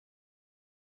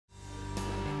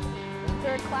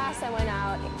third class, I went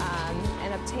out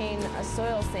and obtained a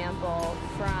soil sample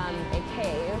from a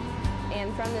cave.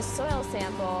 And from this soil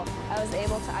sample, I was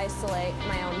able to isolate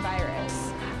my own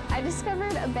virus. I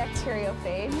discovered a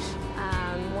bacteriophage,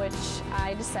 which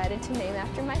I decided to name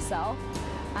after myself.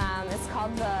 It's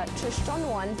called the Czyszczon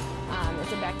 1.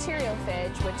 It's a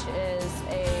bacteriophage, which is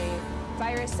a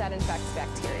virus that infects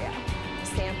bacteria.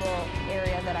 The sample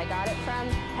area that I got it from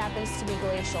happens to be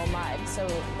glacial mud, so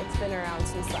it's been around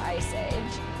since the Ice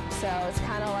Age. So it's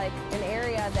kind of like an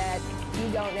area that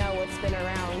you don't know what's been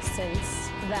around since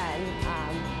then,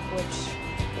 which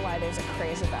why there's a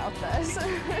craze about this.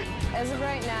 As of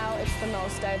right now, it's the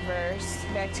most diverse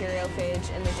bacteriophage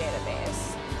in the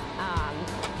database,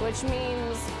 which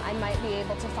means I might be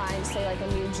able to find, say, like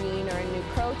a new gene or a new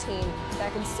protein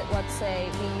that could, let's say,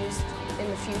 be used in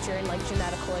the future in like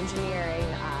genetical engineering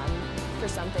for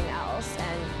something else,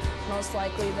 and most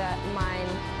likely that mine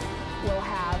will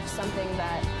have something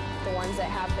that the ones that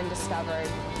have been discovered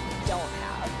don't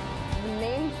have. The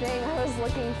main thing I was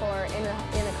looking for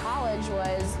in a college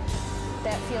was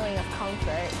that feeling of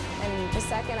comfort. And the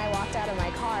second I walked out of my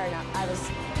car, I was,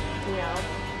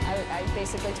 I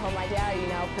basically told my dad,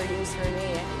 Purdue's for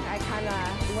me. I kind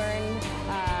of learned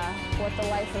what the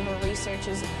life of a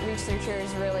researcher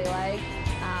is really like,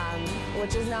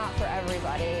 which is not for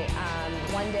everybody.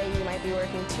 One day you might be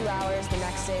working 2 hours, the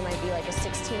next day might be like a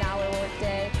 16-hour work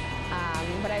day.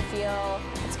 But I feel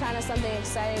it's kind of something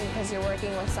exciting because you're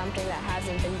working with something that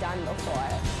hasn't been done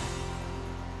before.